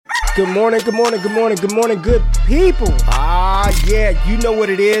Good morning, good morning, good morning, good morning, good people. Yeah, you know what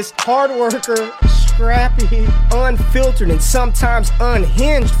it is. Hard worker, scrappy, unfiltered, and sometimes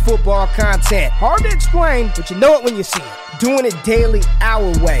unhinged football content. Hard to explain, but you know it when you see it. Doing it daily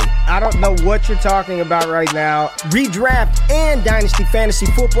our way. I don't know what you're talking about right now. Redraft and Dynasty Fantasy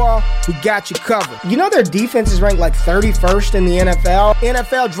Football, we got you covered. You know their defense is ranked like 31st in the NFL?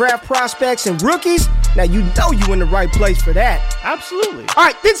 NFL draft prospects and rookies? Now you know you in the right place for that. Absolutely. All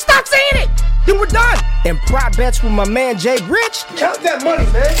right, then stop saying it. Then we're done. And prop bets with my man Jay Rich. Count that money,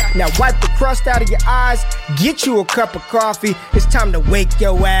 man. Now wipe the crust out of your eyes. Get you a cup of coffee. It's time to wake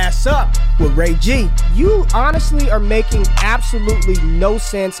your ass up with Ray G. You honestly are making absolutely no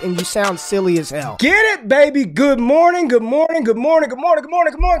sense and you sound silly as hell. Get it, baby. Good morning, good morning, good morning, good morning, good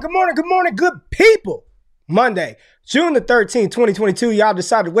morning, good morning, good morning, good morning, good people. Monday, June the 13th, 2022. Y'all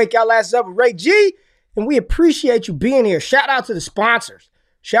decided to wake y'all asses up with Ray G. And we appreciate you being here. Shout out to the sponsors.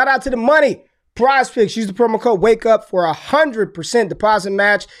 Shout out to the money. Prize Picks. Use the promo code WAKEUP for 100% deposit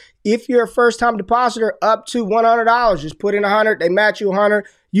match. If you're a first-time depositor, up to $100. Just put in 100. They match you 100.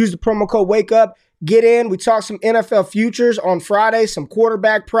 Use the promo code WAKEUP. Get in. We talk some NFL futures on Friday, some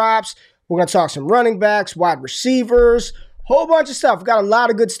quarterback props. We're going to talk some running backs, wide receivers, whole bunch of stuff. We got a lot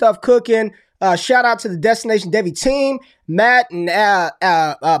of good stuff cooking. Shout out to the Destination Devi team, Matt and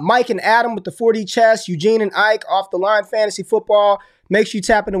Mike and Adam with the 4D chess, Eugene and Ike off the line fantasy football. Make sure you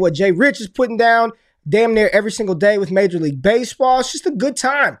tap into what Jay Rich is putting down damn near every single day with Major League Baseball. It's just a good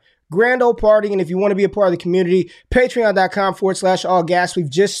time. Grand old party. And if you want to be a part of the community, patreon.com/allgas. We've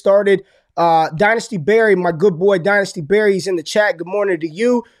just started Dynasty Barry, my good boy Dynasty Barry, is in the chat. Good morning to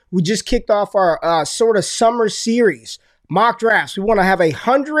you. We just kicked off our sort of summer series, mock drafts. We want to have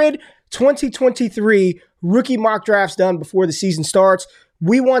 100 2023 rookie mock drafts done before the season starts.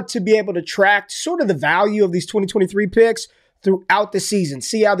 We want to be able to track sort of the value of these 2023 picks throughout the season.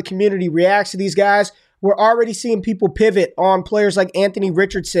 See how the community reacts to these guys. We're already seeing people pivot on players like Anthony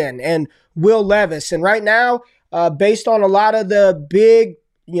Richardson and Will Levis. And right now, based on a lot of the big,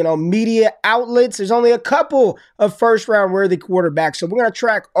 media outlets, there's only a couple of first-round worthy quarterbacks. So we're going to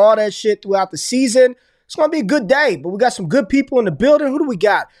track all that shit throughout the season. It's going to be a good day, but we got some good people in the building. Who do we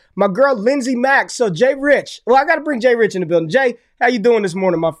got? My girl, Lindsay Mack. So Jay Rich. Well, I got to bring Jay Rich in the building. Jay, how you doing this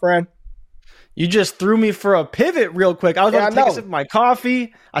morning, my friend? You just threw me for a pivot real quick. I was about to take a sip of my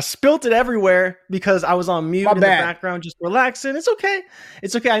coffee. I spilt it everywhere because I was on mute in the background, just relaxing. It's okay.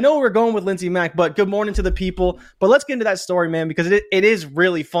 It's okay. I know we're going with Lindsay Mack, but good morning to the people. But let's get into that story, man, because it is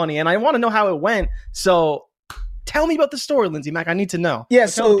really funny, and I want to know how it went. So tell me about the story, Lindsay Mack. I need to know. Yeah,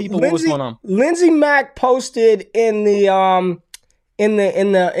 tell the people what was going on. Lindsay Mack posted in the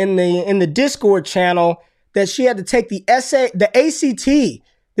Discord channel that she had to take the ACT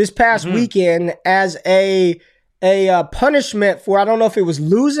this past weekend as a punishment for, I don't know if it was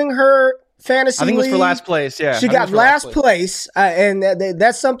losing her fantasy league. I think it was for last place, yeah. She got last place, and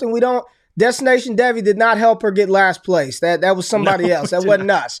that's something we don't, Destination Devi did not help her get last place. That was somebody else. That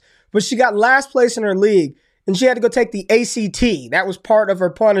wasn't us. But she got last place in her league, and she had to go take the ACT. That was part of her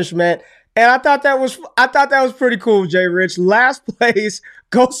punishment. And I thought that was pretty cool, Jay Rich. Last place,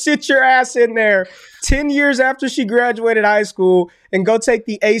 go sit your ass in there 10 years after she graduated high school and go take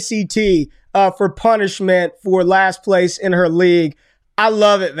the ACT for punishment for last place in her league. I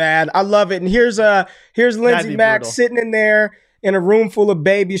love it, man. I love it. And here's Lindsay Mack sitting in there in a room full of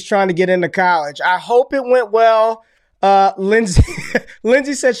babies trying to get into college. I hope it went well.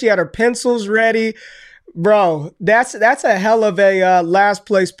 Lindsay said she had her pencils ready. Bro, that's a hell of a last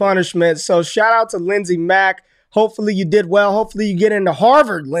place punishment. So shout out to Lindsay Mack. Hopefully you did well. Hopefully you get into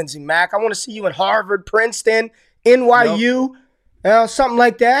Harvard, Lindsay Mack. I want to see you in Harvard, Princeton, NYU, something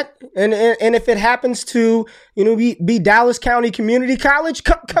like that. And if it happens to be Dallas County Community College,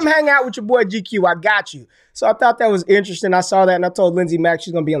 come hang out with your boy GQ. I got you. So I thought that was interesting. I saw that and I told Lindsay Mack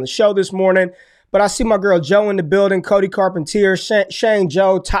she's gonna be on the show this morning. But I see my girl Joe in the building, Cody Carpentier, Shane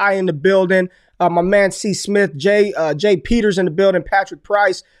Joe, Ty in the building. My man C. Smith, Jay Peters in the building, Patrick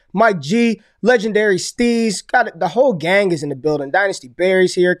Price, Mike G, Legendary Steez. Got it. The whole gang is in the building. Dynasty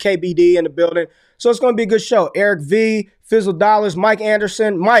Barry's here, KBD in the building. So it's going to be a good show. Eric V, Fizzle Dollars, Mike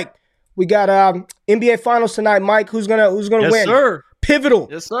Anderson. Mike, we got NBA Finals tonight. Mike, who's gonna win? Yes, sir. Pivotal.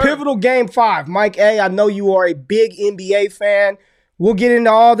 Yes, sir. Pivotal Game 5. Mike A, I know you are a big NBA fan. We'll get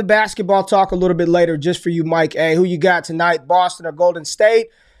into all the basketball talk a little bit later just for you, Mike A. Who you got tonight, Boston or Golden State?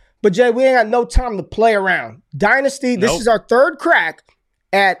 But, Jay, we ain't got no time to play around. Dynasty, This is our third crack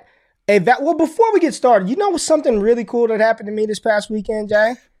at a well, before we get started, you know what's something really cool that happened to me this past weekend,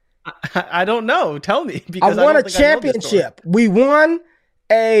 Jay? I don't know. Tell me. Because I won a championship. We won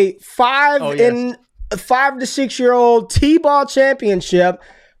a 5 to 6 year old T-ball championship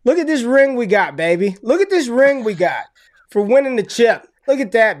Look at this ring we got, baby. Look at this ring we got for winning the chip. Look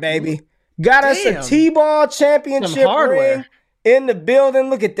at that, baby. Got us a T-ball championship ring in the building.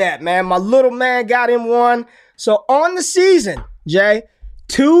 Look at that, man. My little man got him one. So on the season, Jay,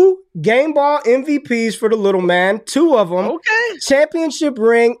 2 game ball MVPs for the little man, 2 of them. Okay. Championship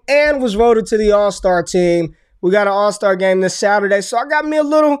ring, and was voted to the All-Star team. We got an All-Star game this Saturday, so I got me a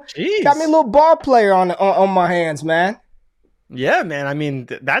little ball player on my hands, man. Yeah, man. I mean,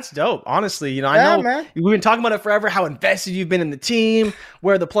 that's dope. Honestly, you know, I know man. We've been talking about it forever, how invested you've been in the team,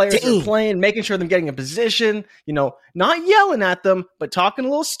 where the players are playing, making sure they're getting a position, you know, not yelling at them, but talking a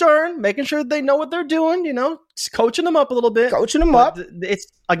little stern, making sure they know what they're doing, you know, coaching them up a little bit. It's,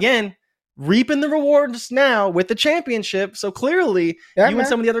 again, reaping the rewards now with the championship. So clearly, and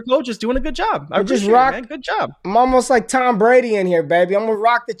some of the other coaches doing a good job. I appreciate it, man. Good job. I'm almost like Tom Brady in here, baby. I'm going to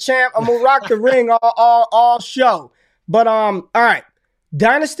rock the champ. I'm going to rock the ring all show. But all right,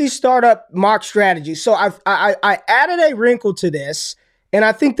 Dynasty startup mock strategy. So I added a wrinkle to this, and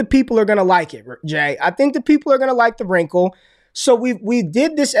I think the people are gonna like it, Jay. I think the people are gonna like the wrinkle. So we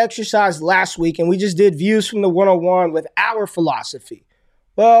did this exercise last week, and we just did views from the 101 with our philosophy.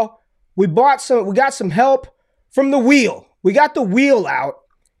 Well, we got some help from the wheel. We got the wheel out,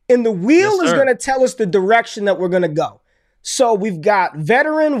 and the wheel is gonna tell us the direction that we're gonna go. So we've got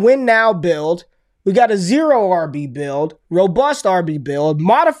veteran win now build. We got a 0 RB build, robust RB build,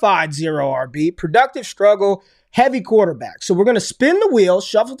 modified 0 RB, productive struggle, heavy quarterback. So we're going to spin the wheel,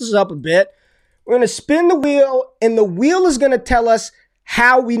 shuffle this up a bit. We're going to spin the wheel, and the wheel is going to tell us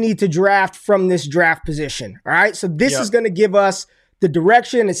how we need to draft from this draft position. All right. So this is going to give us the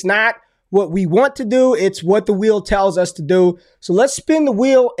direction. It's not what we want to do. It's what the wheel tells us to do. So let's spin the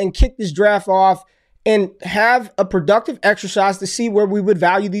wheel and kick this draft off and have a productive exercise to see where we would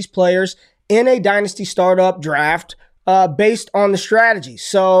value these players in a Dynasty startup draft based on the strategy.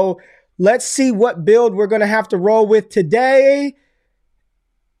 So let's see what build we're going to have to roll with today.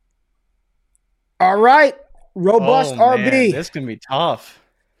 All right. Robust RB. Man, this can be tough.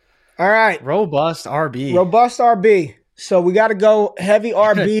 All right. Robust RB. Robust RB. So we got to go heavy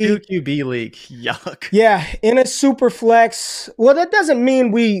RB. 2 QB league. Yuck. Yeah. In a super flex. Well, that doesn't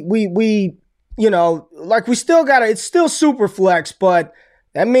mean we you know, like we still got to, it's still super flex, but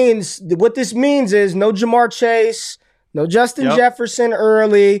that means, what this means is no Jamar Chase, no Justin Jefferson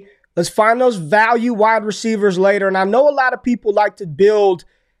early. Let's find those value wide receivers later. And I know a lot of people like to build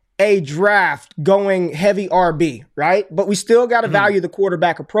a draft going heavy RB, right? But we still got to value the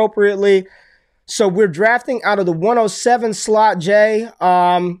quarterback appropriately. So we're drafting out of the 107 slot, Jay.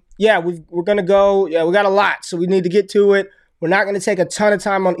 We're going to go. Yeah, we got a lot, so we need to get to it. We're not going to take a ton of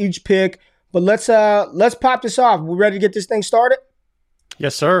time on each pick, but let's pop this off. We ready to get this thing started?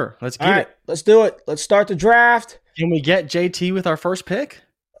 Yes, sir. Let's get it. Let's do it. Let's start the draft. Can we get JT with our first pick?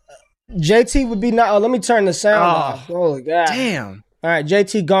 JT would be not. Let me turn the sound off. Holy God. Damn. All right,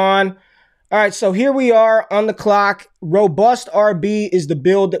 JT gone. All right, so here we are on the clock. Robust RB is the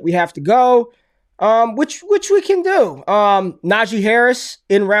build that we have to go, which we can do. Najee Harris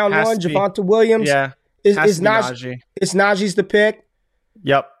in round 1. Javonte Williams. Yeah. Is Najee? Is Najee's the pick?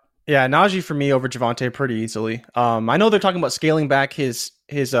 Yep. Yeah, Najee for me over Javonte pretty easily. I know they're talking about scaling back his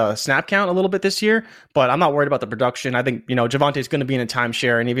snap count a little bit this year, but I'm not worried about the production. I think, you know, Javonte's going to be in a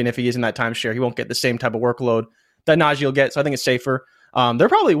timeshare, and even if he is in that timeshare, he won't get the same type of workload that Najee will get. So I think it's safer. They're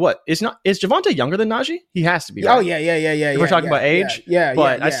probably is Javonte younger than Najee? He has to be. Right? Oh yeah. If we're talking about age,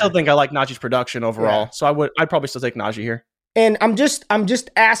 but I still think I like Najee's production overall. Yeah. So I'd probably still take Najee here. And I'm just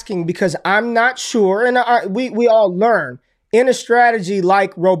asking because I'm not sure, and we all learn in a strategy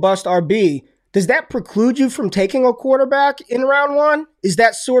like robust RB. Does that preclude you from taking a quarterback in round 1? Is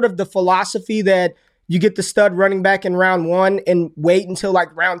that sort of the philosophy that you get the stud running back in round 1 and wait until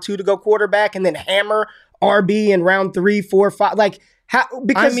like round 2 to go quarterback and then hammer RB in round 3, 4, 5? Like how?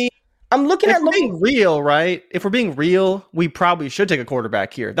 Because I mean, I'm looking at being real, right? If we're being real, we probably should take a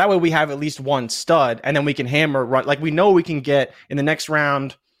quarterback here. That way we have at least one stud, and then we can hammer run. Like we know we can get in the next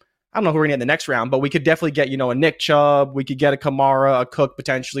round. I don't know who we're going to get in the next round, but we could definitely get, you know, a Nick Chubb. We could get a Kamara, a Cook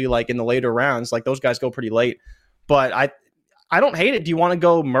potentially like in the later rounds. Like those guys go pretty late. But I don't hate it. Do you want to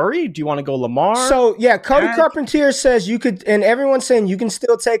go Murray? Do you want to go Lamar? So, yeah, Cody Carpentier says you could, and everyone's saying you can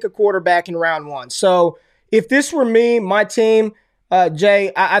still take a quarterback in round 1. So if this were me, my team,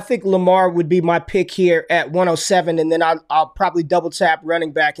 Jay, I think Lamar would be my pick here at 107, and then I'll probably double tap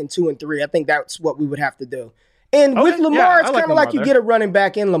running back in 2 and 3. I think that's what we would have to do. And with Lamar, it's kind of like you get a running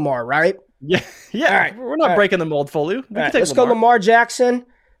back in Lamar, right? Yeah. All right. We're not breaking the mold fully. Let's go Lamar Jackson,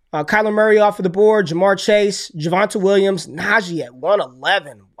 Kyler Murray off of the board, Jamar Chase, Javonte Williams, Najee at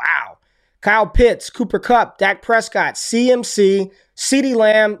 111. Wow. Kyle Pitts, Cooper Kupp, Dak Prescott, CMC, CeeDee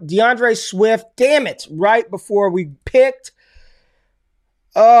Lamb, DeAndre Swift. Damn it, right before we picked.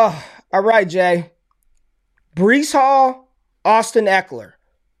 All right, Jay. Breece Hall, Austin Eckler.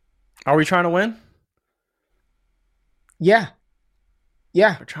 Are we trying to win? Yeah.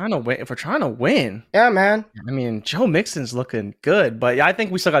 If we're trying to win. Yeah, man. I mean, Joe Mixon's looking good, but I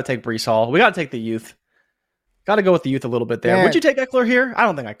think we still got to take Breece Hall. We got to take the youth. Got to go with the youth a little bit there. Man. Would you take Eckler here? I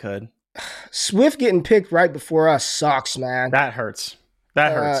don't think I could. Swift getting picked right before us sucks, man. That hurts.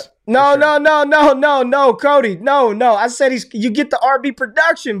 That hurts. No, Cody. No. I said you get the RB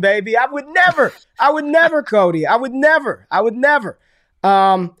production, baby. I would never, Cody. I would never.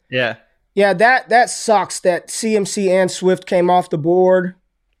 Yeah. Yeah, that sucks that CMC and Swift came off the board.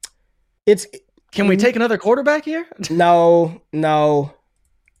 Can we take another quarterback here? No.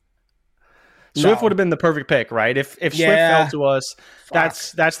 Swift would have been the perfect pick, right? If Swift fell to us,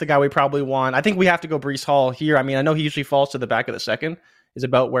 that's the guy we probably want. I think we have to go Breece Hall here. I mean, I know he usually falls to the back of the second, is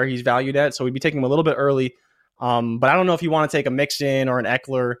about where he's valued at. So we'd be taking him a little bit early. But I don't know if you want to take a Mixon or an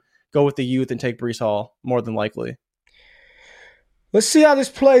Eckler, go with the youth and take Breece Hall more than likely. Let's see how this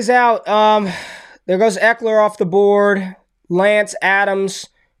plays out. There goes Eckler off the board. Lance, Adams,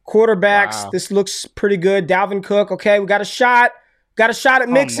 quarterbacks. Wow. This looks pretty good. Dalvin Cook. Okay, we got a shot. Got a shot at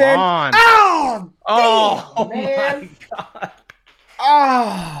Mixon. Oh, man. My God.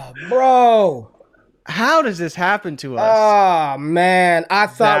 Oh, bro. How does this happen to us? Oh, man. I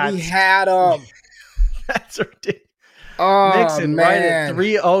thought we had him. That's ridiculous. Oh, Mixon man. right at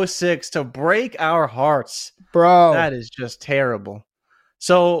 306 to break our hearts. Bro. That is just terrible.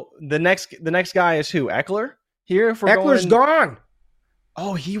 So the next guy is who? Eckler? Here? If Eckler's gone.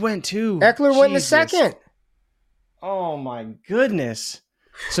 Oh, he went too. Eckler went in the second. Oh, my goodness.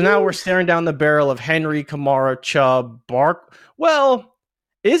 So now we're staring down the barrel of Henry, Kamara, Chubb, Well,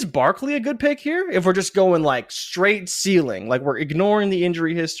 is Barkley a good pick here? If we're just going like straight ceiling, like we're ignoring the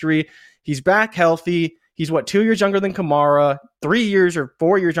injury history. He's back healthy. He's 2 years younger than Kamara, 3 years or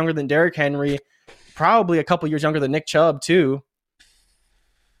 4 years younger than Derrick Henry, probably a couple years younger than Nick Chubb too.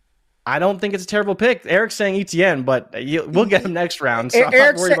 I don't think it's a terrible pick. Eric's saying ETN, but we'll get him next round. So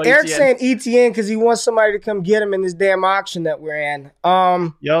Eric's saying ETN because he wants somebody to come get him in this damn auction that we're in.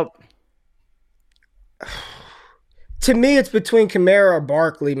 Yep. To me, it's between Kamara or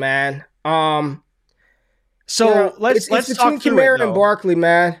Barkley, man. Let's talk between through Kamara it, and Barkley,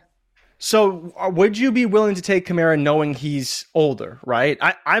 man. So would you be willing to take Kamara knowing he's older, right?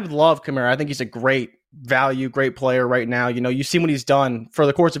 I love Kamara. I think he's a great value, great player right now. You know, you see what he's done for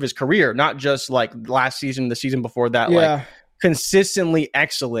the course of his career, not just like last season, the season before that, like consistently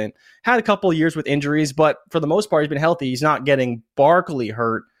excellent. Had a couple of years with injuries, but for the most part, he's been healthy. He's not getting Barkley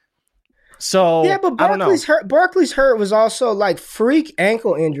hurt. So yeah, but Barkley's hurt was also like freak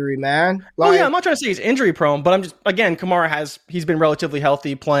ankle injury, man. Like, I'm not trying to say he's injury prone, but I'm just, again, Kamara he's been relatively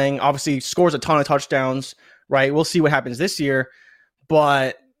healthy playing, obviously scores a ton of touchdowns, right? We'll see what happens this year,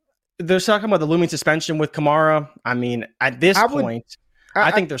 but they're talking about the looming suspension with Kamara. I mean, at this point,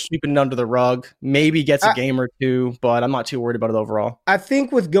 I think they're sweeping it under the rug. Maybe gets a game or two, but I'm not too worried about it overall. I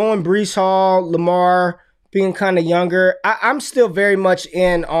think with going Breece Hall, Lamar being kind of younger, I'm still very much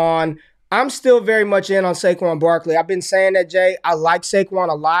in on Saquon Barkley. I've been saying that, Jay. I like Saquon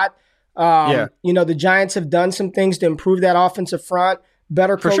a lot. You know, the Giants have done some things to improve that offensive front.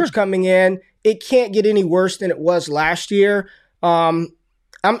 Better coach coming in. It can't get any worse than it was last year.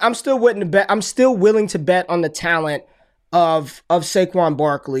 I'm still willing to bet. I'm still willing to bet on the talent of Saquon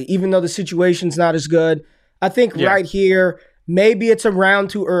Barkley, even though the situation's not as good. I think right here, maybe it's a round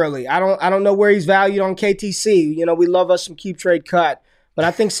too early. I don't know where he's valued on KTC. You know, we love us some keep trade cut, but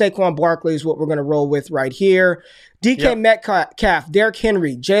I think Saquon Barkley is what we're going to roll with right here. DK Metcalf, Derrick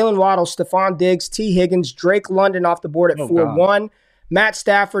Henry, Jalen Waddle, Stephon Diggs, T. Higgins, Drake London off the board at 4-1. Matt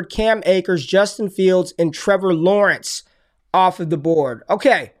Stafford, Cam Akers, Justin Fields, and Trevor Lawrence off of the board.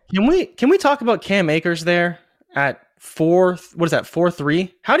 Okay. Can we talk about Cam Akers there at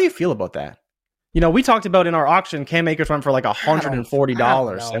 4-3? How do you feel about that? You know, we talked about in our auction, Cam Akers went for like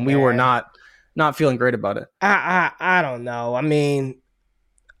 $140, and we were not feeling great about it. I don't know. I mean,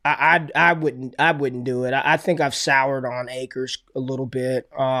 I wouldn't do it. I think I've soured on Akers a little bit.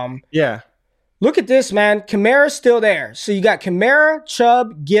 Look at this, man. Kamara's still there. So you got Kamara,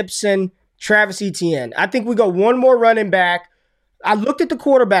 Chubb, Gibson, Travis Etienne. I think we go one more running back. I looked at the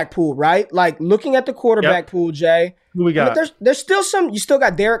quarterback pool, right? Like looking at the quarterback pool, Jay. Who we got? There's still some. You still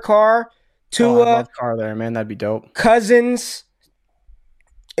got Derek Carr, Tua. I love Carr there, man. That'd be dope. Cousins.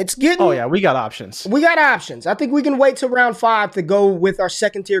 It's getting. Oh yeah, we got options. I think we can wait till round 5 to go with our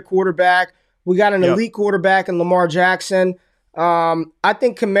second tier quarterback. We got an elite quarterback in Lamar Jackson. I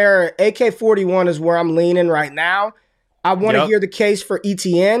think Kamara, AK-41 is where I'm leaning right now. I want to hear the case for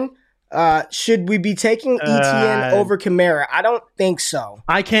ETN. Should we be taking ETN over Kamara? I don't think so.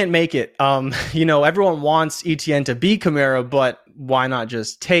 I can't make it. Everyone wants ETN to be Kamara, but why not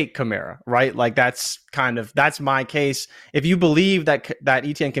just take Kamara, right? Like that's my case. If you believe that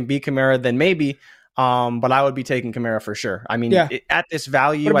ETN can beat Kamara, then maybe. But I would be taking Kamara for sure. I mean, at this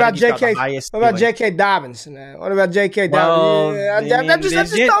value, what about J.K. Dobbins? What about J.K. Dobbins? I'm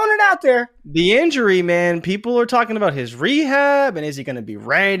just throwing it out there. The injury, man. People are talking about his rehab and is he going to be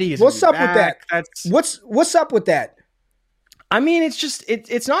ready? What's up with that? What's up with that? I mean, it's just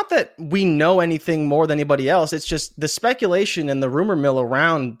it's not that we know anything more than anybody else. It's just the speculation and the rumor mill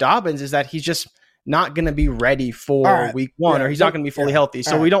around Dobbins is that he's just not going to be ready for week one, or he's not going to be fully healthy.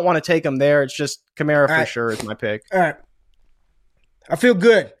 So we don't want to take him there. It's just Kamara for sure is my pick. All right. I feel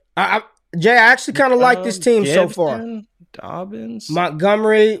good. Jay, I actually kind of like this team so far. Dobbins.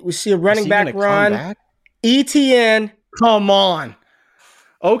 Montgomery. We see a running back run. ETN. Come on.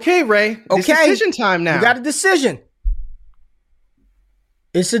 Okay, Ray. It's decision time now. We got a decision.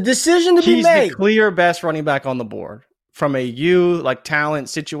 It's a decision to be made. He's the clear best running back on the board from a talent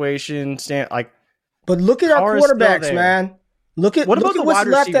situation stand. But look at our quarterbacks, man. Look at what's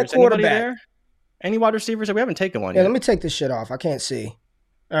left at quarterback. Any wide receivers? We haven't taken one yet. Yeah, let me take this shit off. I can't see.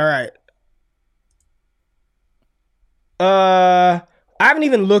 All right. I haven't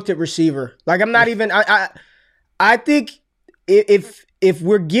even looked at receiver. I'm not even. I think if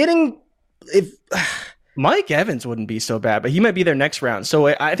we're getting Mike Evans wouldn't be so bad, but he might be there next round. So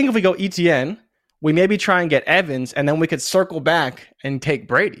I think if we go ETN, we maybe try and get Evans, and then we could circle back and take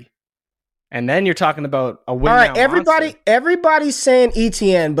Brady. And then you're talking about a win. All right, everybody's saying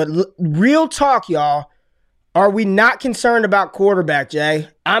ETN, but real talk, y'all. Are we not concerned about quarterback, Jay?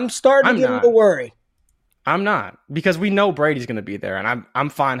 I'm starting to get a little worried. I'm not, because we know Brady's going to be there, and I'm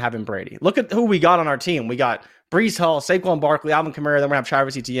fine having Brady. Look at who we got on our team. We got Breece Hall, Saquon Barkley, Alvin Kamara, then we have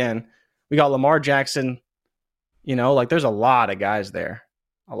Travis Etienne. We got Lamar Jackson. There's a lot of guys there.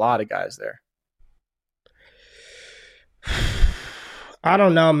 I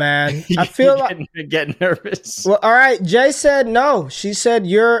don't know, man. I feel like getting nervous. Well, all right. Jay said no. She said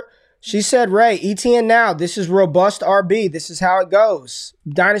Ray, ETN now. This is robust RB. This is how it goes.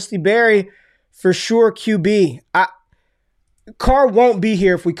 Dynasty Barry, for sure, QB. Carr won't be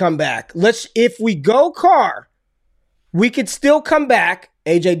here if we come back. If we go Carr, we could still come back.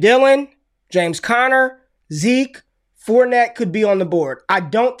 AJ Dillon, James Conner, Zeke, Fournette could be on the board. I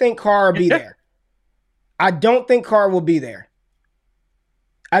don't think Carr will be there. I don't think Carr will be there.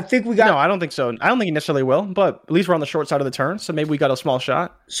 I think we got. No, I don't think so. I don't think he necessarily will, but at least we're on the short side of the turn, so maybe we got a small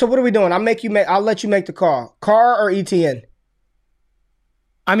shot. So what are we doing? I'll let you make the call. Carr or ETN?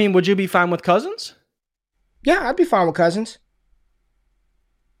 I mean, would you be fine with Cousins? Yeah, I'd be fine with Cousins.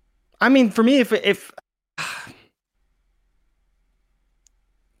 I mean, for me, if I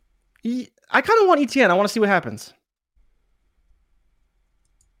kind of want ETN, I want to see what happens.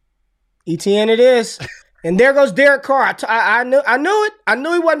 ETN it is. And there goes Derek Carr. I knew it. I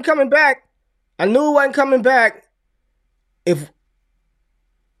knew he wasn't coming back.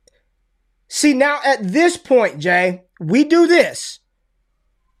 See, now at this point, Jay, we do this.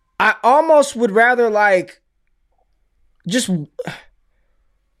 I almost would rather man.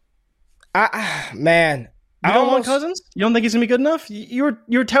 You don't want Cousins? You don't think he's going to be good enough? You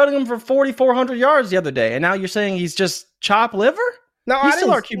were touting him for 4,400 yards the other day, and now you're saying he's just chopped liver? No, he's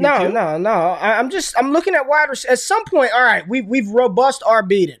still our QB2. No. I'm looking at wide receivers. At some point, all right, we've robust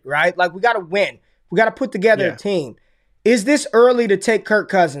RB'd it, right? We got to win. We got to put together a team. Is this early to take Kirk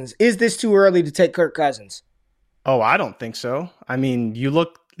Cousins? Is this too early to take Kirk Cousins? Oh, I don't think so. I mean, you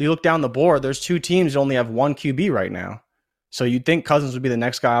look down the board, there's two teams that only have one QB right now. So you'd think Cousins would be the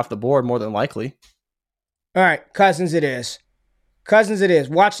next guy off the board more than likely. All right, Cousins it is.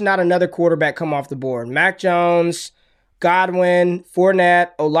 Watch not another quarterback come off the board. Mac Jones, Godwin, Fournette,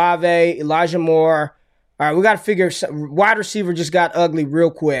 Olave, Elijah Moore. All right, we got to figure wide receiver just got ugly real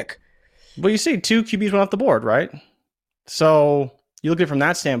quick. Well, you see 2 QBs went off the board, right? So you look at it from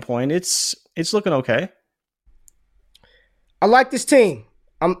that standpoint, it's looking okay. I like this team.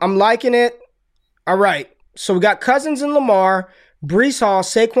 I'm liking it. All right, so we got Cousins and Lamar, Breece Hall,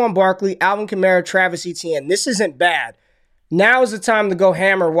 Saquon Barkley, Alvin Kamara, Travis Etienne. This isn't bad. Now is the time to go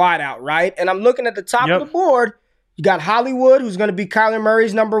hammer wide out, right? And I'm looking at the top of the board. You got Hollywood, who's going to be Kyler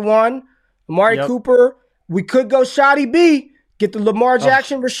Murray's number 1. Amari Cooper. We could go Shoddy B. Get the Lamar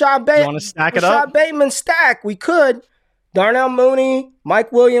Jackson, Rashad Bateman stack. We could. Darnell Mooney,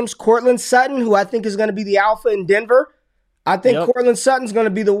 Mike Williams, Cortland Sutton, who I think is going to be the alpha in Denver. I think Cortland Sutton's going to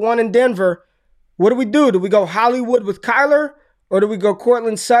be the one in Denver. What do? Do we go Hollywood with Kyler, Or do we go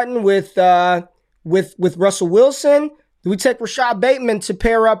Cortland Sutton with Russell Wilson? Do we take Rashad Bateman to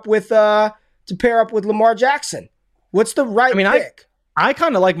pair up with Lamar Jackson? What's the right pick? I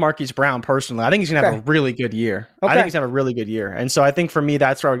kind of like Marquise Brown personally. I think he's going to have a really good year. Okay. I think he's going to have a really good year. And so I think for me,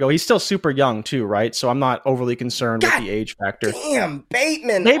 that's where I would go. He's still super young too, right? So I'm not overly concerned with the age factor. Damn,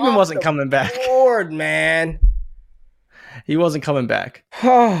 Bateman wasn't coming back. Board, man. He wasn't coming back.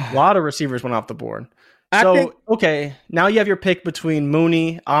 A lot of receivers went off the board. Okay, now you have your pick between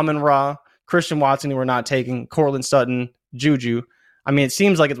Mooney, Amon-Ra, Christian Watson, who we're not taking, Cortland Sutton, Juju. I mean, it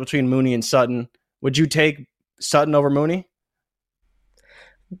seems like it's between Mooney and Sutton. Would you take Sutton over Mooney?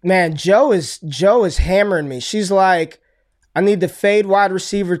 Man, Joe is hammering me. She's like, I need the fade wide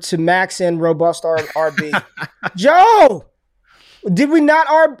receiver to max in robust RB. Joe, did we not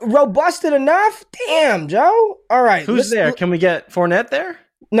robust it enough? Damn, Joe. All right. Who's there? Can we get Fournette there?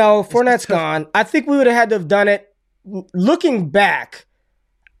 No, Fournette's gone. I think we would have had to have done it. Looking back,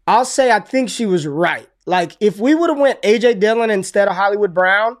 I'll say I think she was right. Like, if we would have went A.J. Dillon instead of Hollywood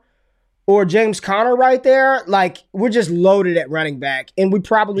Brown, or James Conner right there, like, we're just loaded at running back. And we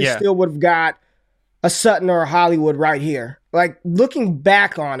probably still would have got a Sutton or a Hollywood right here. Like, looking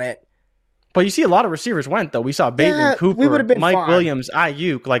back on it. But you see a lot of receivers went, though. We saw Bateman, Cooper, Mike Williams,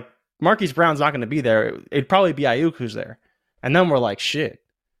 Ayuk. Like, Marquise Brown's not going to be there. It'd probably be Ayuk who's there. And then we're like, shit,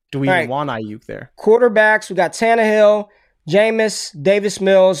 do we even want Ayuk there? Quarterbacks, we got Tannehill, Jameis, Davis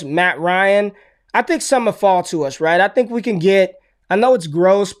Mills, Matt Ryan. I think some will fall to us, right? I think we can get... I know it's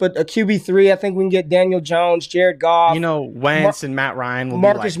gross, but a QB3, I think we can get Daniel Jones, Jared Goff. Wentz and Matt Ryan will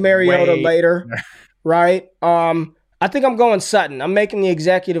Marcus Mariota later, right? I think I'm going Sutton. I'm making the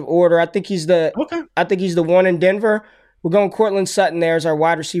executive order. I think he's the one in Denver. We're going Cortland Sutton there as our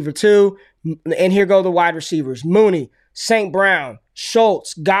wide receiver 2. And here go the wide receivers. Mooney, St. Brown,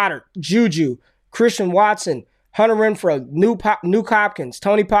 Schultz, Goddard, Juju, Christian Watson, Hunter Renfrow, Nuke Hopkins,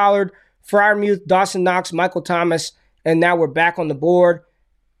 Tony Pollard, Freiermuth, Dawson Knox, Michael Thomas. And now we're back on the board.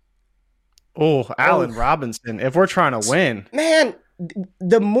 Oh, Allen Robinson, if we're trying to win. Man,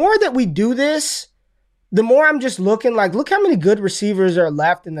 the more that we do this, the more I'm just looking like, look how many good receivers are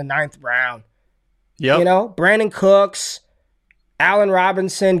left in the 9th round. Yep. Brandon Cooks, Allen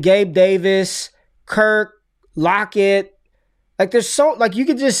Robinson, Gabe Davis, Kirk, Lockett. Like, you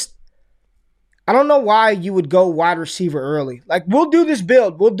could just, I don't know why you would go wide receiver early. Like, we'll do this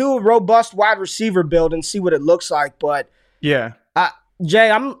build. We'll do a robust wide receiver build and see what it looks like. But yeah, Jay,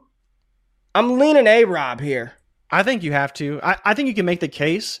 I'm leaning A-Rob here. I think you have to. I think you can make the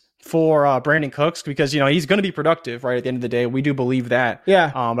case for Brandon Cooks because he's going to be productive right at the end of the day. We do believe that.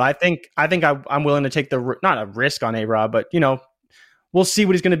 Yeah. But I think I'm willing to take not a risk on A-Rob, but we'll see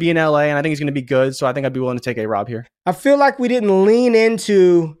what he's going to be in LA, and I think he's going to be good. So I think I'd be willing to take A-Rob here. I feel like we didn't lean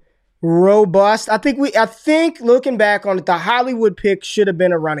into robust. I think looking back on it, the Hollywood pick should have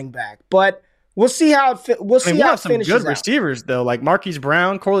been a running back, but we'll see how it we'll have some good receivers though, like Marquise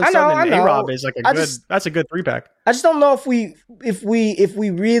Brown, Cortland Sutton, and A-Rob is like that's a good 3-pack. I just don't know if we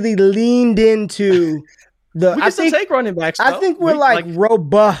really leaned into the. We can still take running backs. I think we're like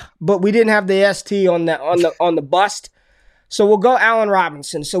robust, but we didn't have the ST on the bust. So we'll go Allen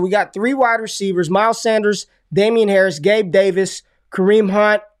Robinson. So we got 3 wide receivers: Miles Sanders, Damian Harris, Gabe Davis, Kareem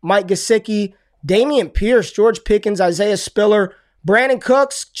Hunt, Mike Gesicki, Damian Pierce, George Pickens, Isaiah Spiller, Brandon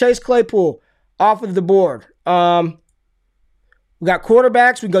Cooks, Chase Claypool off of the board. We got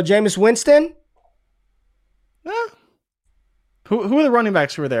quarterbacks. We go Jameis Winston. Who are the running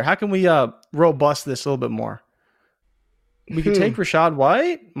backs who are there? How can we robust this a little bit more? We could take Rachaad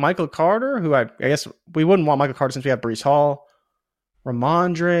White, Michael Carter, who I guess we wouldn't want Michael Carter since we have Breece Hall,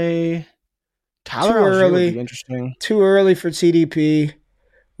 Ramondre. Tyler Algier would be interesting. Too early for TDP.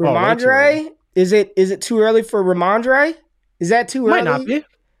 Ramondre? Is it too early for Ramondre? Is that too early? Might not be.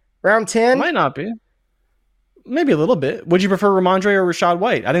 Round 10? Might not be. Maybe a little bit. Would you prefer Ramondre or Rachaad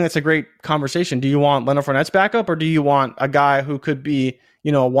White? I think that's a great conversation. Do you want Leonard Fournette's backup, or do you want a guy who could be, a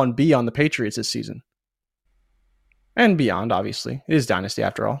 1B on the Patriots this season? And beyond, obviously. It is Dynasty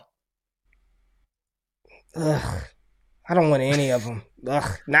after all. Ugh. I don't want any of them.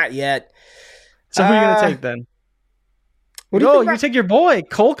 Ugh, not yet. So who are you going to take then? You take your boy,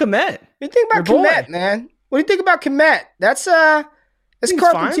 Cole Kmet. What do you think about Kmet, man? What do you think about Kmet? That's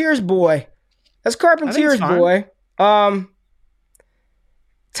Carpentier's boy. That's Carpentier's boy. Tight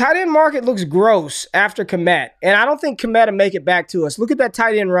end market looks gross after Kmet, and I don't think Kmet will make it back to us. Look at that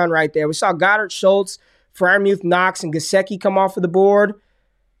tight end run right there. We saw Goddard, Schultz, Freiermuth, Knox, and Gesicki come off of the board.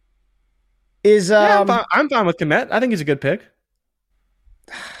 I'm fine with Kmet. I think he's a good pick.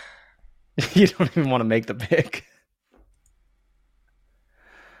 You don't even want to make the pick.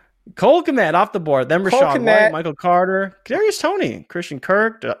 Cole Kmet off the board. Then Rachaad White, Michael Carter, Kadarius Toney, Christian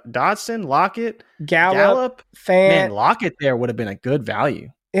Kirk, Dotson, Lockett, Gallup. Man, Lockett there would have been a good value.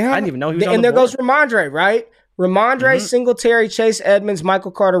 Yeah. I didn't even know he was on the board. And there goes Ramondre, right? Ramondre, Singletary, Chase Edmonds,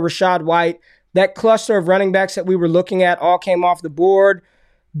 Michael Carter, Rachaad White. That cluster of running backs that we were looking at all came off the board.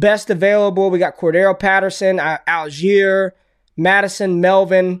 Best available, we got Cordero Patterson, Algier, Madison,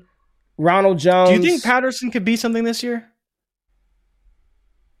 Melvin, Ronald Jones. Do you think Patterson could be something this year?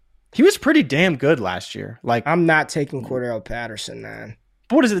 He was pretty damn good last year. Like, I'm not taking Cordero Patterson, man.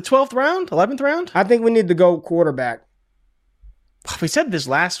 What is it, the 12th round? 11th round? I think we need to go quarterback. We said this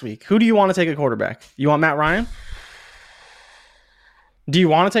last week. Who do you want to take a quarterback? You want Matt Ryan? Do you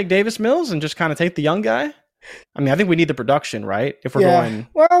want to take Davis Mills and just kind of take the young guy? I mean, I think we need the production, right? If we're going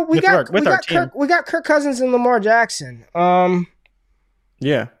we got Kirk Cousins and Lamar Jackson.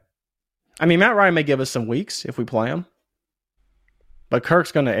 Yeah. I mean, Matt Ryan may give us some weeks if we play him. But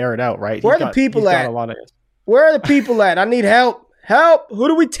Kirk's going to air it out, right? Where are the people at? Where are the people at? I need help. Help. Who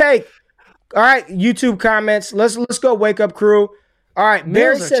do we take? All right, YouTube comments. Let's go, Wake Up Crew. All right,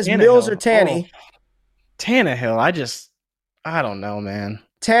 Barry says Mills or Tanny. Tannehill, I don't know, man.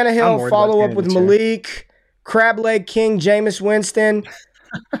 Tannehill, follow up with Malik, Crab Leg King, Jameis Winston,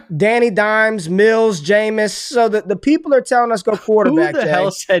 Danny Dimes, Mills, Jameis. So the people are telling us go quarterback. Who the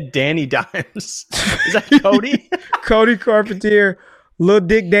hell said Danny Dimes? Is that Cody? Cody Carpentier, Lil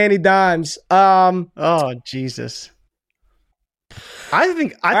Dick Danny Dimes. Oh, Jesus. I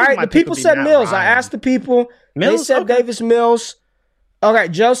think all right, the people said Mills. Ryan. I asked the people. Mills? They said Davis Mills. Okay,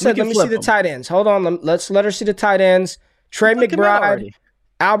 Joe said, let me see the tight ends. Hold on. Let's let her see the tight ends. Trey McBride,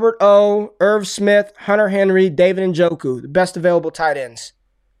 Albert O, Irv Smith, Hunter Henry, David Njoku, the best available tight ends.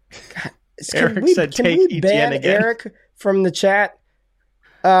 God, Eric said take ETN again. Eric from the chat?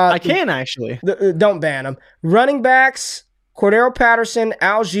 I can, actually. Don't ban him. Running backs, Cordero Patterson,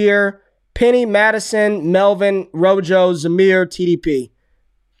 Algier, Penny, Madison, Melvin, Rojo, Zamir, TDP.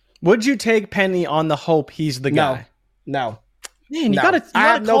 Would you take Penny on the hope he's the guy? No. Man, you gotta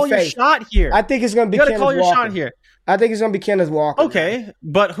call your shot here. I think it's gonna be. You gotta call your shot here. I think it's gonna be Kenneth Walker. Okay,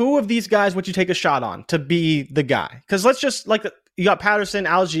 but who of these guys would you take a shot on to be the guy? Because let's just you got Patterson,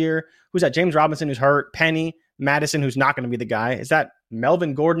 Algier, who's that? James Robinson, who's hurt. Penny, Madison, who's not going to be the guy. Is that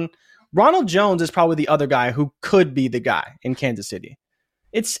Melvin Gordon? Ronald Jones is probably the other guy who could be the guy in Kansas City.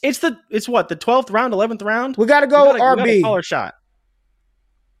 It's what, the 12th round, 11th round? We got to go RB. We got to call our shot.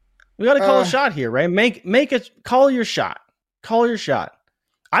 We got to call a shot here, right? Call your shot. Call your shot.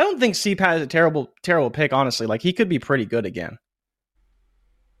 I don't think CPAT is a terrible pick, honestly. Like, he could be pretty good again.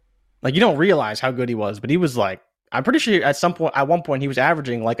 Like, you don't realize how good he was, but he was like, I'm pretty sure at one point he was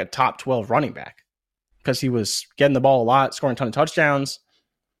averaging like a top 12 running back because he was getting the ball a lot, scoring a ton of touchdowns,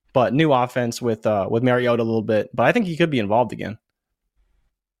 but new offense with Mariota a little bit. But I think he could be involved again.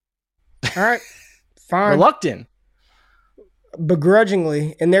 All right, fine. Reluctant.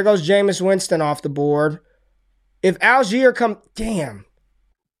 Begrudgingly. And there goes Jameis Winston off the board. If Algier damn.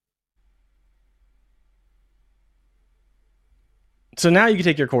 So now you can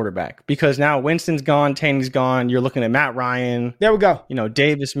take your quarterback because now Winston's gone, Taney's gone. You're looking at Matt Ryan. There we go.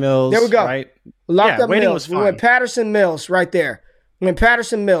 Davis Mills. There we go. Right? Locked up Mills. We went Patterson Mills right there. We went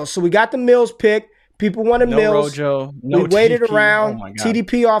Patterson Mills. So we got the Mills pick. People wanted Mills. Rojo. We waited around.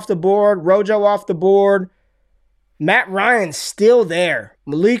 TDP off the board. Rojo off the board. Matt Ryan's still there.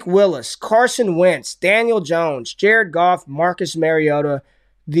 Malik Willis, Carson Wentz, Daniel Jones, Jared Goff, Marcus Mariota,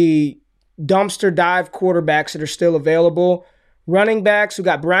 the dumpster dive quarterbacks that are still available. Running backs, we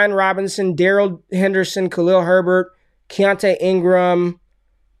got Brian Robinson, Darrell Henderson, Khalil Herbert, Keontae Ingram,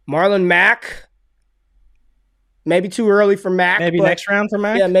 Marlon Mack. Maybe too early for Mack. Maybe next round for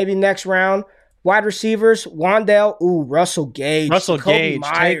Mack? Yeah, maybe next round. Wide receivers, Wandale, Russell Gage.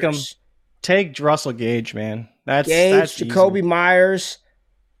 Take him. Take Russell Gage, man. That's Jacoby easy. Myers.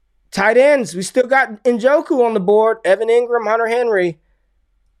 Tight ends, we still got Njoku on the board. Evan Ingram, Hunter Henry.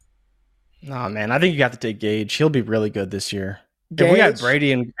 No, man, I think you have to take Gage. He'll be really good this year. Gage. If we got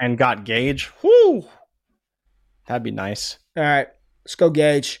Brady and got Gage, whoo, that'd be nice. All right, let's go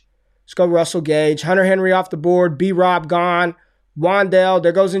Gage. Let's go Russell Gage. Hunter Henry off the board. B-Rob gone. Wandale,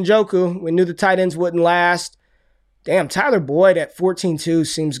 there goes Njoku. We knew the tight ends wouldn't last. Damn, Tyler Boyd at 14-2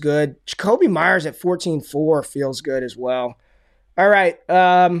 seems good. Jacoby Myers at 14-4 feels good as well. All right,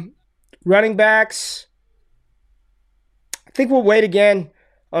 running backs. I think we'll wait again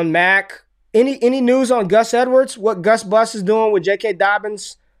on Mac. Any news on Gus Edwards? What Gus Bus is doing with J.K.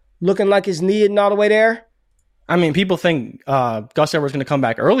 Dobbins? Looking like his knee isn't all the way there? I mean, people think Gus Edwards is going to come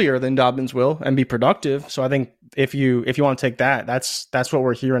back earlier than Dobbins will and be productive. So I think if you want to take that, that's what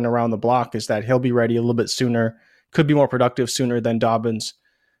we're hearing around the block is that he'll be ready a little bit sooner, could be more productive sooner than Dobbins.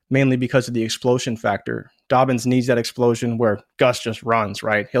 mainly because of the explosion factor. Dobbins needs that explosion where Gus just runs,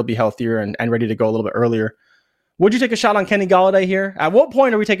 right? He'll be healthier and ready to go a little bit earlier. Would you take a shot on Kenny Golladay here? At what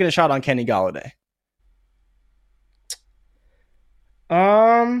point are we taking a shot on Kenny Golladay?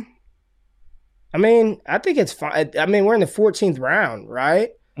 I mean, I think it's fine. I mean, we're in the 14th round,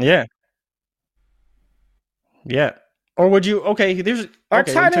 right? Yeah. Yeah. Or would you? Okay, there's our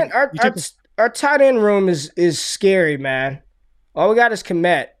tight end. Our tight end room is scary, man. All we got is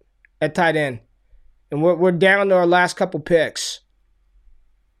Kmet at tight end, and we're down to our last couple picks.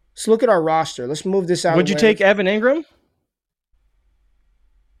 Let's look at our roster. Let's move this out. Would you take Evan Ingram?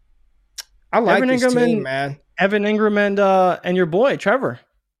 I like this team, man. Evan Ingram and your boy Trevor,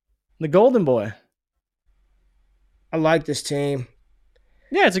 the Golden Boy. I like this team.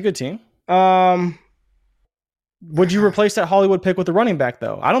 Yeah, it's a good team. Would you replace that Hollywood pick with a running back,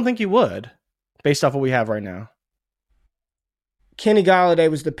 though? I don't think you would, based off what we have right now. Kenny Golladay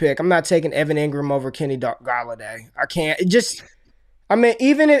was the pick. I'm not taking Evan Ingram over Kenny Golladay. I can't. He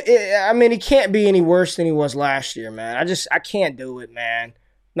can't be any worse than he was last year, man. I can't do it, man.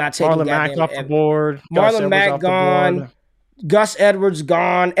 Not taking Marlon Mack off the board. Marlon Mack gone. Gus Edwards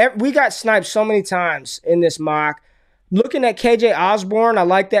gone. We got sniped so many times in this mock. Looking at KJ Osborne, I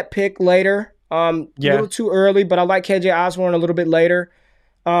like that pick later. A little too early, but I like KJ Osborne a little bit later.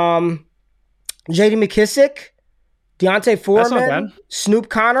 J.D. McKissick, Deontay Foreman, Snoop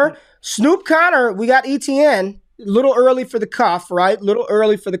Connor. Snoop Connor, we got ETN. A little early for the cuff, right? Little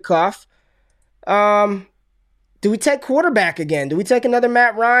early for the cuff. Do we take quarterback again? Do we take another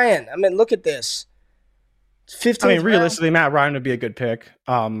Matt Ryan? I mean, look at this. 15th I mean, realistically, Matt Ryan would be a good pick.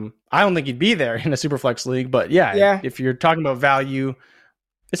 I don't think he'd be there in a Superflex league, but yeah. If you're talking about value,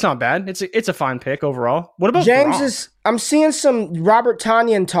 it's not bad. It's a fine pick overall. What about James? I'm seeing some Robert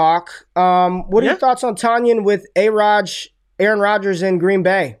Tonyan talk. What are your thoughts on Tonyan with Aaron Rodgers in Green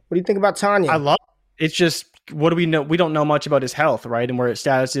Bay? What do you think about Tonyan? I love it. It's just, what do we know? We don't know much about his health, right? And where his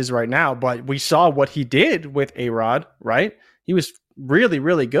status is right now, but we saw what he did with A-Rod, right? He was really,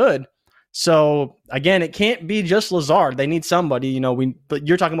 really good. So again, it can't be just Lazard. They need somebody, but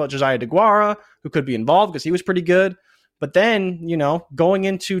you're talking about Josiah DeGuara, who could be involved because he was pretty good. But then, going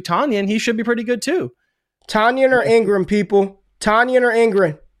into Tonyan, he should be pretty good too. Tonyan or Ingram, people? Tonyan or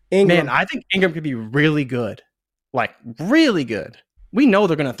Ingram? Man, I think Ingram could be really good. Like, really good. We know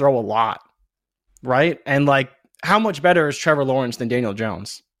they're going to throw a lot, right? And, how much better is Trevor Lawrence than Daniel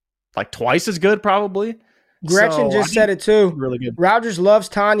Jones? Like, twice as good, probably. Gretchen just said it, too. Really good. Rodgers loves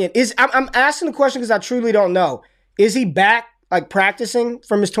Tonyan. I'm asking the question because I truly don't know. Is he back? Practicing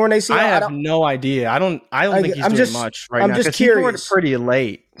from his torn ACL? I have no idea. I don't think he's doing much right now. I'm just curious. He pretty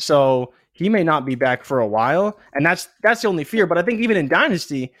late, so he may not be back for a while, and that's the only fear. But I think even in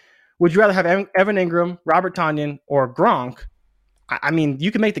Dynasty, would you rather have Evan Ingram, Robert Tonyan, or Gronk? I mean,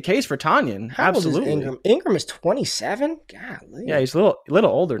 you can make the case for Tonyan. How absolutely. Old is Ingram? Ingram is 27. Golly. Yeah, he's a little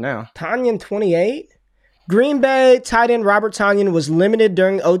older now. Tonyan 28. Green Bay tight end Robert Tonyan was limited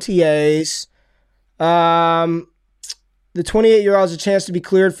during OTAs. The 28-year-old has a chance to be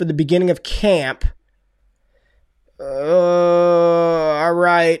cleared for the beginning of camp. All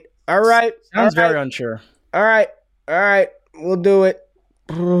right. Sounds very unsure. All right. We'll do it.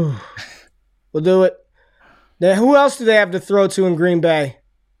 We'll do it. Now, who else do they have to throw to in Green Bay?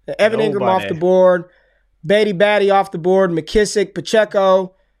 Evan Ingram off the board. Beatty Batty off the board. McKissick,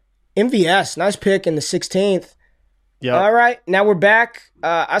 Pacheco. MVS, nice pick in the 16th. Yeah. All right. Now we're back.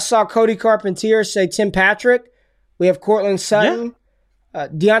 I saw Cody Carpentier say Tim Patrick. We have Cortland Sutton,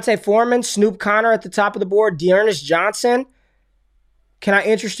 Deontay Foreman, Snoop Connor at the top of the board, Dearness Johnson. Can I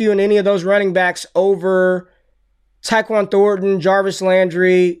interest you in any of those running backs over Tyquan Thornton, Jarvis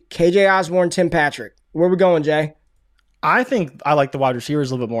Landry, KJ Osborne, Tim Patrick? Where are we going, Jay? I think I like the wide receivers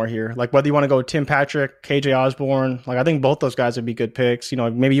a little bit more here. Like whether you want to go Tim Patrick, KJ Osborne, I think both those guys would be good picks.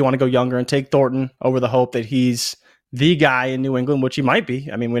 Maybe you want to go younger and take Thornton over the hope that he's the guy in New England, which he might be.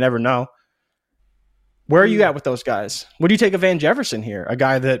 I mean, we never know. Where are you at with those guys? Would you take a Van Jefferson here? A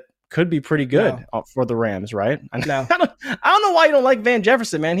guy that could be pretty good for the Rams, right? No. I don't know why you don't like Van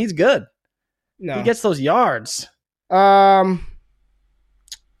Jefferson, man. He's good. No. He gets those yards. Let's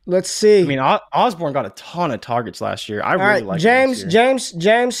see. I mean, Osborne got a ton of targets last year. I really like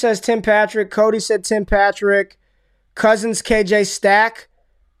James says Tim Patrick. Cody said Tim Patrick. Cousins, KJ Stack.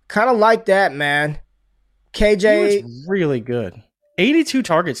 Kind of like that, man. KJ. He was really good. 82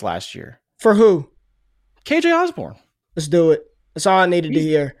 targets last year. For who? KJ Osborne. Let's do it. That's all I needed to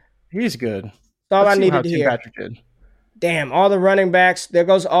hear. He's good. That's all I needed to hear. Patrick did. Damn, all the running backs. There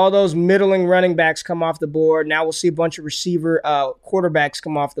goes all those middling running backs come off the board. Now we'll see a bunch of quarterbacks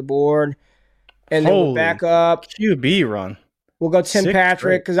come off the board. And then we're back up. QB run. We'll go Tim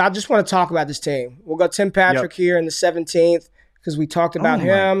Patrick because I just want to talk about this team. We'll go Tim Patrick here in the 17th because we talked about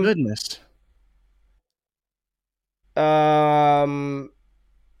him. My goodness.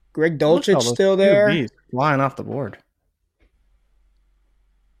 Greg Dulcich still there. Flying off the board.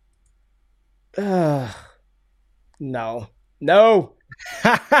 No.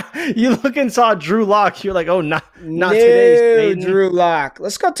 You look and saw Drew Lock. You're like, oh, not today. Drew Lock.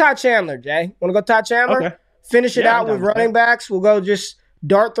 Let's go Ty Chandler, Jay. Want to go Ty Chandler? Okay. Finish it out with running backs. We'll go just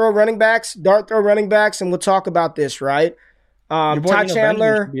dart throw running backs, and we'll talk about this, right? Ty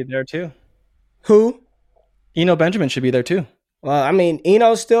Chandler should be there too. Who? Eno Benjamin should be there too. Well, I mean,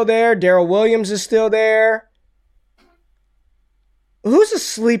 Eno's still there. Darrell Williams is still there. Who's a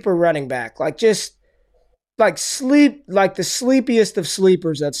sleeper running back? Like the sleepiest of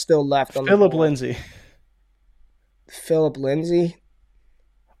sleepers that's still left on Philip Lindsay. Philip Lindsay.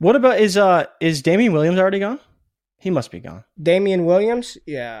 What about is Damian Williams already gone? He must be gone. Damian Williams?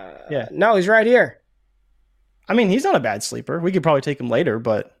 Yeah. Yeah. No, he's right here. I mean, he's not a bad sleeper. We could probably take him later,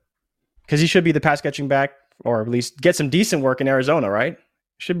 but because he should be the pass catching back, or at least get some decent work in Arizona, right?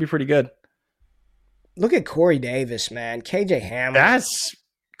 Should be pretty good. Look at Corey Davis, man. KJ Hamler.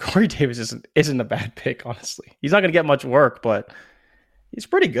 Corey Davis isn't a bad pick, honestly. He's not going to get much work, but he's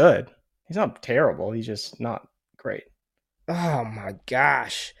pretty good. He's not terrible. He's just not great. Oh, my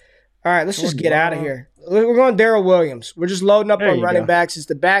gosh. All right, let's just get out of here. We're going Darrell Williams. We're just loading up on running backs. It's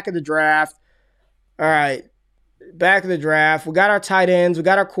the back of the draft. All right, back of the draft. We got our tight ends. We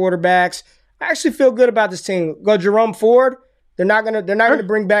got our quarterbacks. I actually feel good about this team. Go Jerome Ford. They're not gonna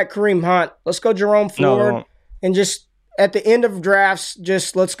bring back Kareem Hunt. Let's go Jerome Ford. And just at the end of drafts,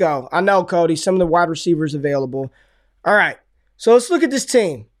 just let's go. I know, Cody, some of the wide receivers available. All right. So let's look at this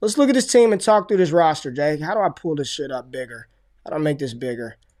team. Let's look at this team and talk through this roster, Jay. How do I pull this shit up bigger? How do I make this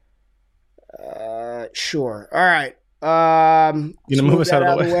bigger? Sure. All right. You gonna move us out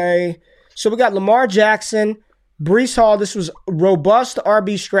of the way? So we got Lamar Jackson, Breece Hall. This was robust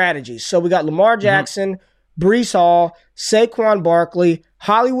RB strategy. So we got Lamar Jackson, Breece Hall, Saquon Barkley,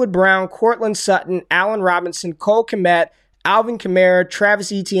 Hollywood Brown, Cortland Sutton, Allen Robinson, Cole Kmet, Alvin Kamara,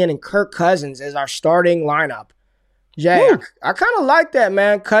 Travis Etienne, and Kirk Cousins as our starting lineup. Jay, I kind of like that,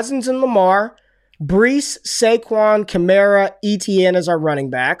 man. Cousins and Lamar, Breece, Saquon, Kamara, Etienne as our running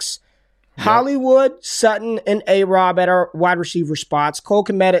backs. Yep. Hollywood, Sutton, and A-Rob at our wide receiver spots. Cole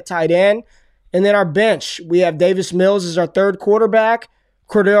Kmet at tight end. And then our bench, we have Davis Mills as our third quarterback.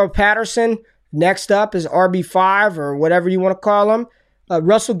 Cordero Patterson next up is RB5 or whatever you want to call him.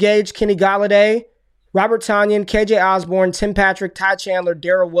 Russell Gage, Kenny Golladay, Robert Tonyan, KJ Osborne, Tim Patrick, Ty Chandler,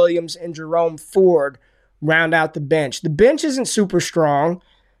 Darrell Williams, and Jerome Ford round out the bench. The bench isn't super strong.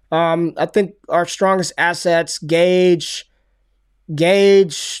 I think our strongest assets, Gage,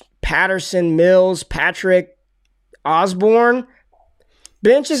 Patterson, Mills, Patrick, Osborne.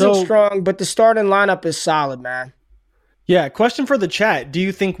 Bench isn't strong, but the starting lineup is solid, man. Yeah, question for the chat. Do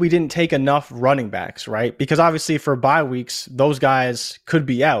you think we didn't take enough running backs, right? Because obviously for bye weeks, those guys could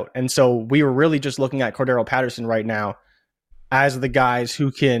be out. And so we were really just looking at Cordero Patterson right now as the guys who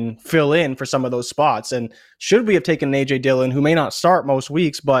can fill in for some of those spots. And should we have taken AJ Dillon, who may not start most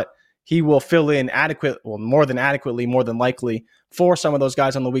weeks, but he will fill in more than adequately, more than likely for some of those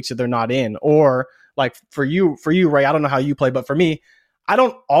guys on the weeks that they're not in. Or like for you, Ray, I don't know how you play, but for me, I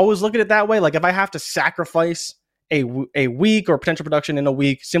don't always look at it that way. Like if I have to sacrifice a week or potential production in a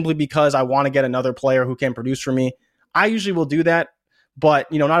week simply because I want to get another player who can produce for me, I usually will do that. But,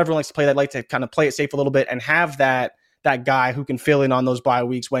 not everyone likes to play that. I like to kind of play it safe a little bit and have that guy who can fill in on those bye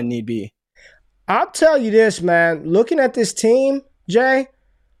weeks when need be. I'll tell you this, man. Looking at this team, Jay,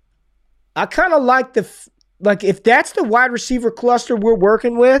 I kind of like if that's the wide receiver cluster we're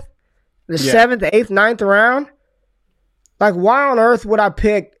working with, the 7th, 8th, 9th round, like why on earth would I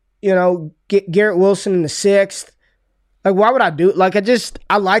pick, get Garrett Wilson in the 6th? Like why would I do it? Like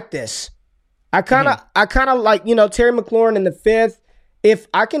I like this. I kind of like, Terry McLaurin in the 5th. If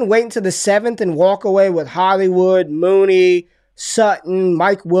I can wait until the 7th and walk away with Hollywood, Mooney, Sutton,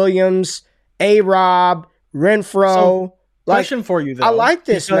 Mike Williams, A-Rob, Renfro. Question for you though. I like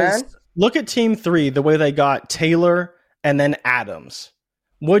this, man. Look at Team 3, the way they got Taylor and then Adams.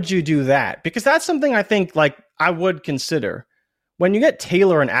 Would you do that? Because that's something I think like I would consider. When you get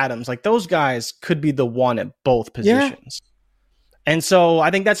Taylor and Adams, like those guys could be the one at both positions. Yeah. And so I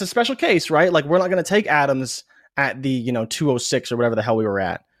think that's a special case, right? Like we're not going to take Adams at the, 206 or whatever the hell we were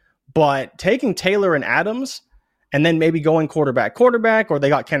at. But taking Taylor and Adams and then maybe going quarterback, or they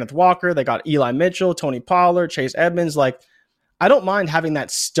got Kenneth Walker, they got Eli Mitchell, Tony Pollard, Chase Edmonds. Like I don't mind having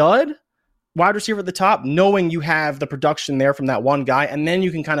that stud wide receiver at the top, knowing you have the production there from that one guy, and then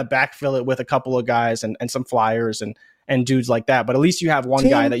you can kind of backfill it with a couple of guys and some flyers and and dudes like that. But at least you have one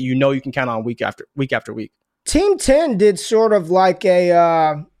guy that you can count on week after week. Team 10 did sort of like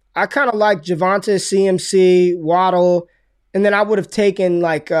I kind of like Javonte, CMC, Waddle, and then I would have taken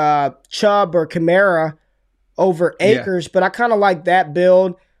like Chubb or Kamara over Akers, but I kind of like that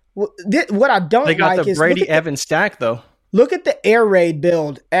build. What I don't like is... They got the Brady Evans stack, though. Look at the air raid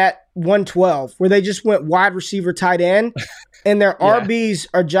build at 112, where they just went wide receiver, tight end, and their RBs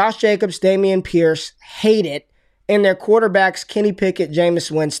are Josh Jacobs, Dameon Pierce, hate it, and their quarterbacks, Kenny Pickett, Jameis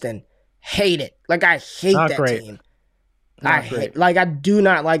Winston, hate it. Like, I hate that team. I do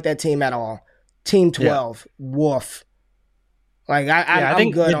not like that team at all. Team 12, woof. Like, I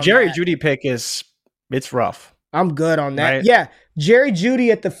think the Jerry Jeudy pick it's rough. I'm good on that. Right? Yeah, Jerry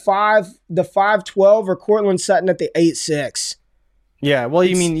Jeudy at the 5-12 or Cortland Sutton at the 8-6. Yeah, well,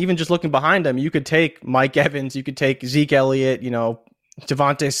 you mean even just looking behind them, you could take Mike Evans, you could take Zeke Elliott,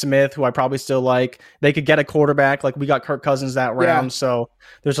 Devontae Smith, who I probably still like. They could get a quarterback, like we got Kirk Cousins that round. Yeah. So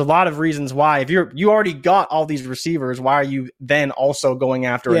there's a lot of reasons why. If you already got all these receivers, why are you then also going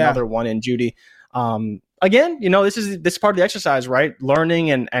after another one in Jeudy? Again, this is part of the exercise, right?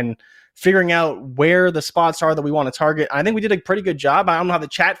 Learning and figuring out where the spots are that we want to target. I think we did a pretty good job. I don't know how the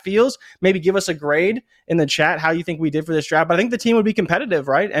chat feels. Maybe give us a grade in the chat how you think we did for this draft. But I think the team would be competitive,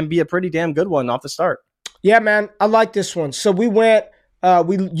 right? And be a pretty damn good one off the start. Yeah, man. I like this one. So we went,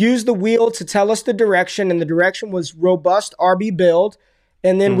 we used the wheel to tell us the direction, and the direction was robust RB build.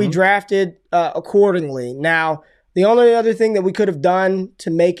 And then we drafted accordingly. Now, the only other thing that we could have done to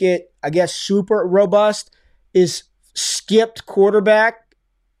make it, I guess, super robust is skipped quarterback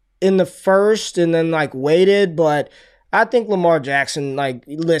in the first and then waited, but I think Lamar Jackson,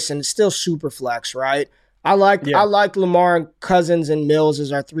 listen, it's still super flex, right? I like Lamar and Cousins and Mills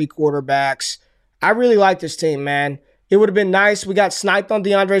as our 3 quarterbacks. I really like this team, man. It would have been nice. We got sniped on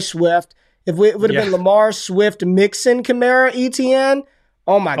DeAndre Swift. If it would have been Lamar, Swift, Mixon, Kamara, ETN,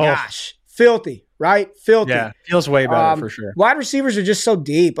 oh my gosh. Filthy, right? Filthy. Yeah, feels way better for sure. Wide receivers are just so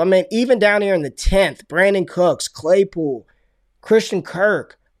deep. I mean, even down here in the 10th, Brandon Cooks, Claypool, Christian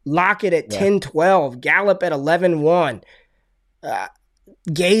Kirk, Lockett at 10-12, Gallup at 11-1,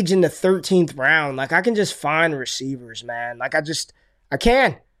 Gage in the 13th round. I can just find receivers, man. I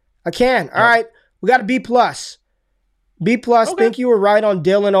can. All right, we got a B+. B+, think you were right on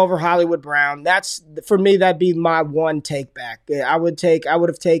Dillon over Hollywood Brown. That's, for me, that'd be my one take back. I would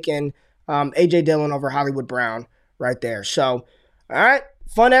have taken A.J. Dillon over Hollywood Brown right there. So, all right,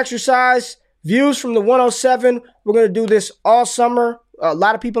 fun exercise. Views from the 107. We're going to do this all summer. A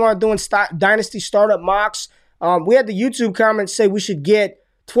lot of people aren't doing Dynasty startup mocks. We had the YouTube comments say we should get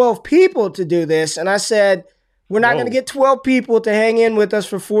 12 people to do this. And I said, we're not going to get 12 people to hang in with us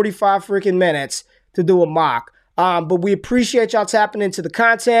for 45 freaking minutes to do a mock. But we appreciate y'all tapping into the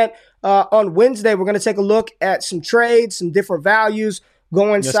content. On Wednesday, we're going to take a look at some trades, some different values.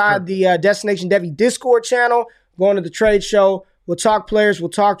 Go inside the Destination Devy Discord channel. Go into the trade show. We'll talk players. We'll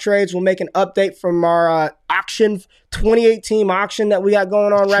talk trades. We'll make an update from our auction, 28-team auction that we got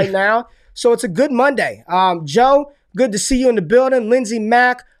going on right now. So it's a good Monday. Joe, good to see you in the building. Lindsey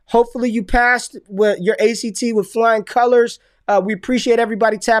Mack, hopefully you passed with your ACT with flying colors. We appreciate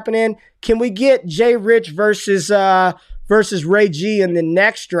everybody tapping in. Can we get Jay Rich versus Ray G in the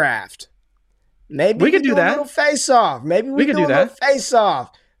next draft? Maybe we could do that. A little face-off. Maybe we could do a little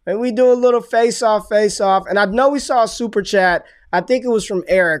face-off. Maybe we do a little face-off. And I know we saw a super chat. I think it was from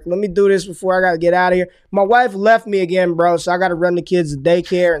Eric. Let me do this before I got to get out of here. My wife left me again, bro, so I got to run the kids to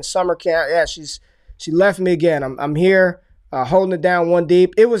daycare and summer camp. Yeah, she left me again. I'm here holding it down one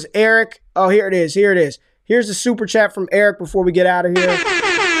deep. It was Eric. Oh, here it is. Here's the super chat from Eric before we get out of here.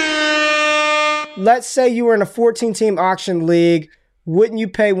 Let's say you were in a 14-team auction league. Wouldn't you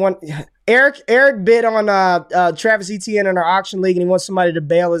pay one? Eric bid on Travis Etienne in our auction league, and he wants somebody to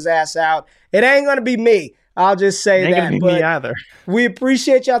bail his ass out. It ain't going to be me. I'll just say that. Ain't gonna be me either. We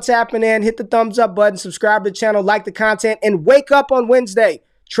appreciate y'all tapping in. Hit the thumbs up button, subscribe to the channel, like the content, and wake up on Wednesday.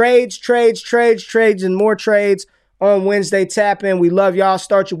 Trades, and more trades on Wednesday. Tap in. We love y'all.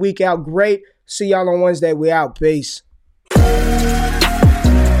 Start your week out great. See y'all on Wednesday. We out. Peace.